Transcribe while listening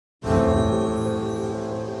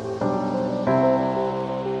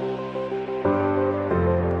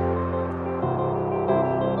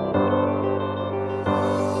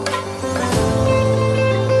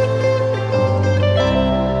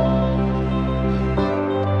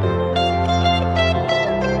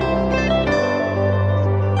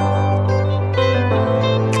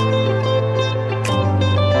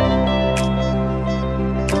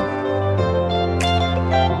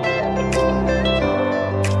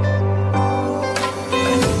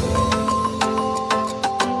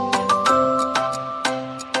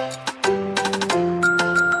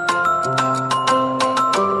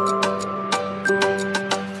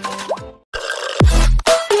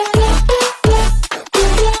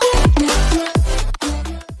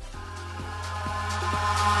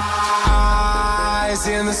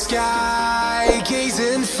in the sky,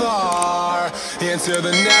 gazing far into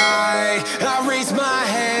the night. I raise my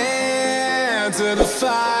hand to the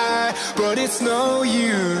fire, but it's no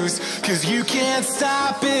use, 'cause you can't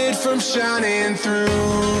stop it from shining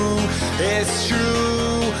through. It's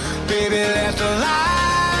true, baby, let the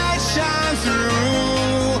light shine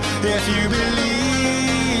through. If you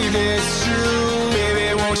believe it's true, baby,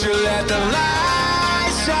 won't you let the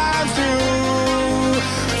light shine through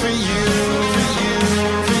for you, for you,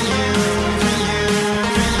 for you, for you, for you,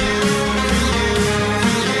 for you,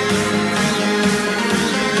 for you,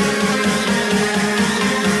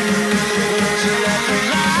 won't you let the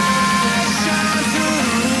light shine through.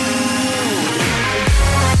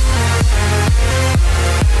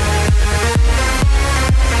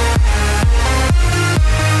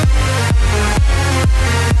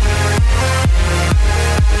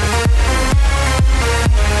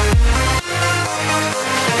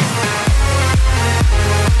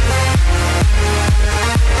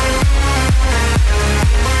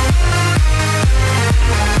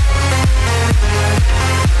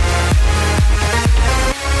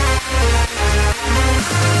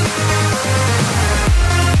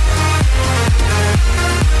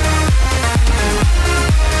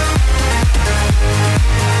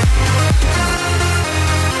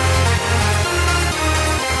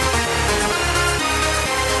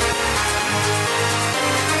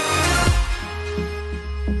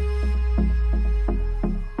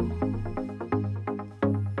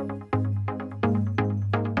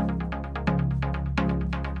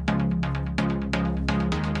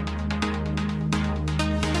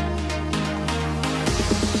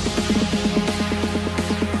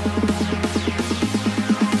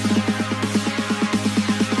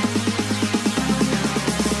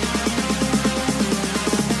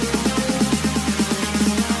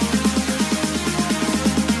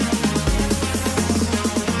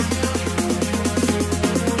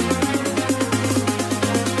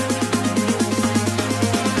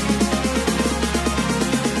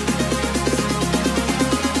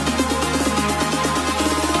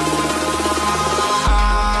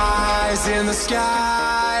 In the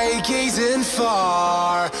sky, gazing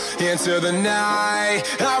far into the night.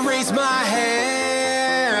 I raise my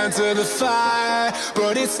hand to the fire,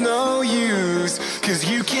 but it's no use, 'cause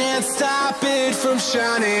you can't stop it from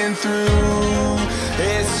shining through.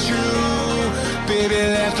 It's true, baby,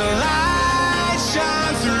 let the light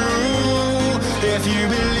shine through. If you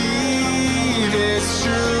believe it's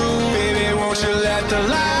true, baby, won't you let the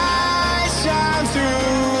light